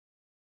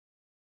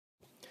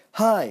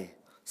Hi,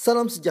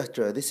 salam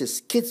sejahtera. This is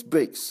Kids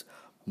Bricks,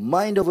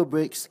 Mind Over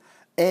Bricks,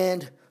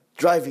 and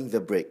Driving the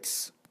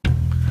Bricks.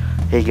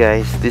 Hey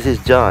guys, this is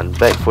John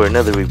back for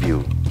another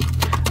review.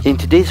 In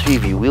today's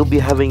review, we'll be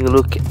having a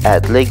look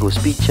at LEGO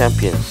Speed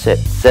Champion Set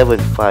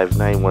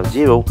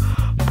 75910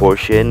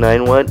 Porsche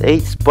 918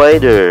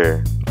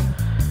 Spyder.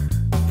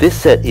 This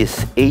set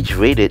is age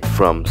rated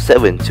from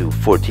 7 to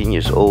 14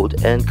 years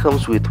old and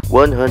comes with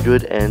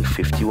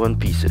 151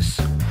 pieces.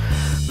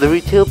 The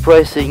retail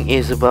pricing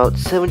is about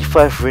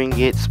 75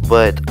 ringgits,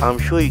 but I'm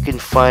sure you can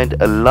find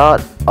a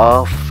lot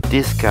of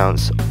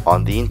discounts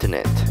on the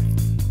internet.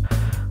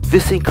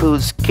 This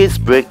includes Kids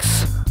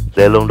Bricks,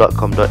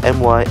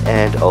 lelong.com.my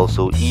and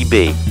also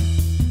eBay.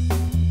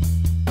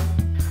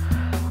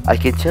 I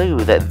can tell you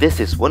that this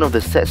is one of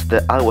the sets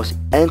that I was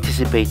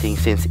anticipating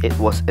since it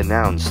was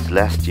announced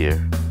last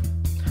year.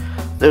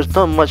 There's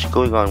not much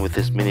going on with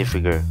this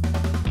minifigure,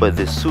 but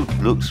the suit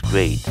looks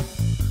great.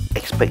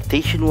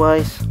 Expectation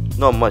wise,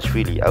 not much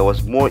really. I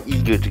was more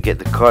eager to get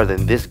the car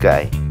than this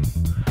guy.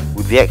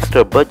 With the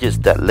extra budgets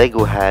that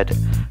LEGO had,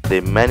 they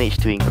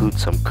managed to include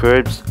some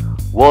curbs,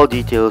 wall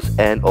details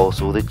and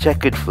also the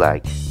checkered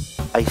flag.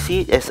 I see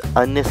it as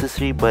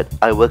unnecessary, but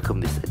I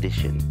welcome this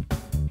addition.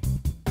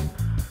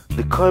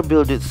 The car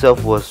build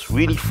itself was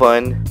really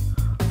fun,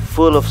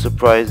 full of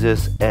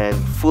surprises and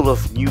full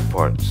of new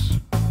parts.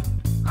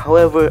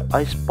 However,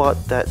 I spot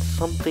that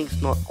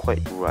something's not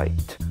quite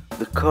right.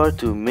 The car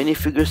to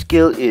minifigure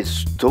scale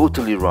is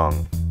totally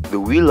wrong. The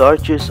wheel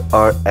arches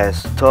are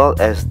as tall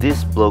as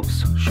this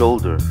bloke's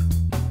shoulder.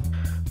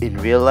 In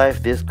real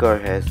life, this car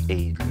has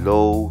a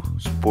low,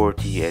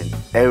 sporty and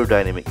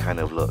aerodynamic kind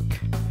of look.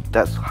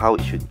 That's how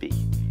it should be.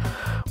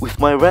 With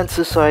my rants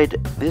aside,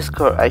 this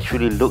car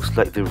actually looks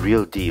like the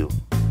real deal.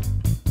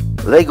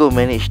 LEGO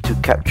managed to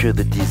capture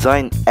the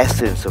design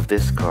essence of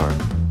this car.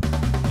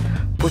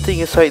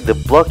 Putting aside the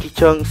blocky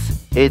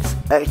chunks, it's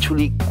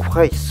actually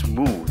quite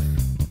smooth.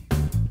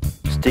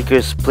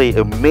 Stickers play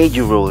a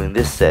major role in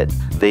this set.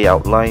 They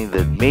outline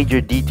the major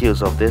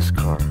details of this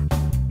car.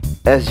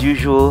 As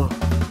usual,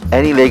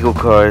 any LEGO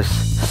cars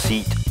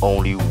seat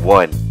only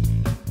one.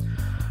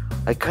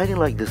 I kinda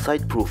like the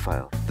side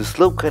profile. The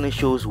slope kinda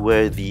shows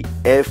where the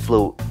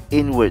airflow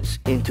inwards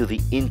into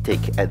the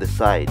intake at the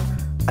side.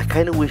 I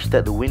kinda wish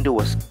that the window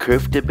was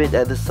curved a bit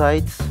at the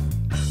sides.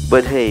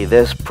 But hey,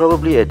 there's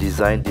probably a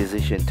design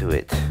decision to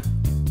it.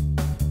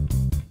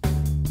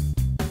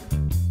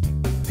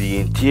 The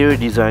interior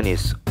design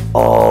is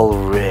all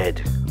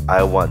red.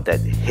 I want that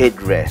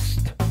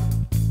headrest.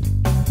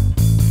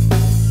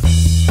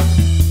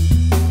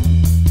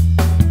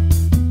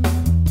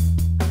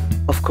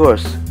 Of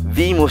course,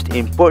 the most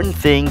important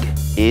thing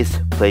is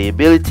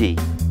playability.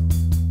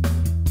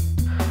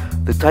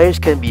 The tires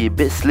can be a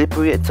bit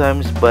slippery at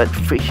times, but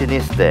friction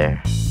is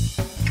there.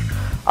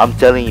 I'm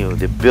telling you,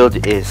 the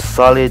build is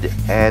solid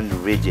and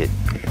rigid.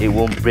 It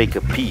won't break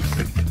a piece,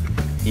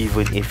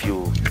 even if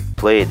you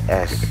play it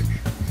as,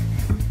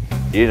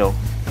 a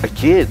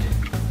kid.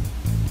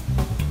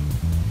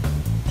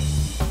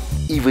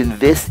 Even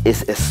this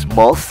is a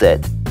small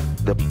set.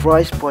 The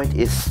price point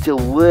is still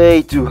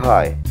way too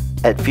high.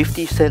 At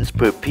 50 cents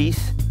per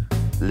piece,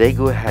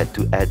 LEGO had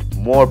to add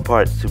more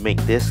parts to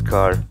make this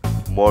car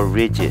more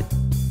rigid.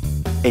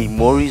 A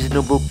more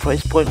reasonable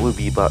price point would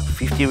be about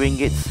 50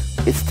 ringgits.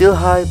 It's still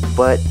high,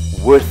 but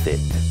worth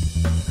it.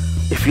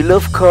 If you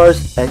love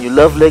cars and you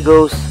love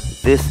Legos,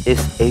 this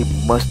is a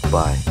must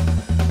buy.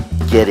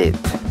 Get it.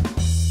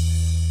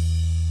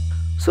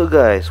 So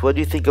guys, what do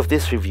you think of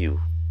this review?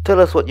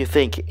 Tell us what you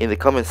think in the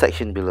comment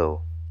section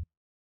below.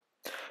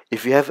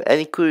 If you have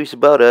any queries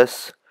about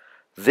us,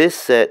 this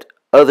set,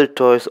 other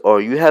toys, or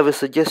you have a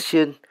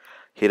suggestion,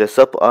 hit us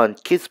up on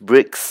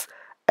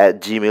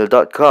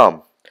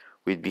kidsbricks@gmail.com.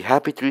 We'd be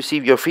happy to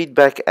receive your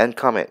feedback and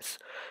comments.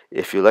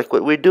 If you like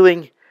what we're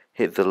doing,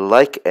 hit the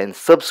like and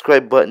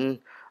subscribe button.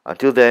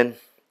 Until then,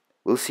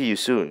 we'll see you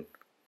soon.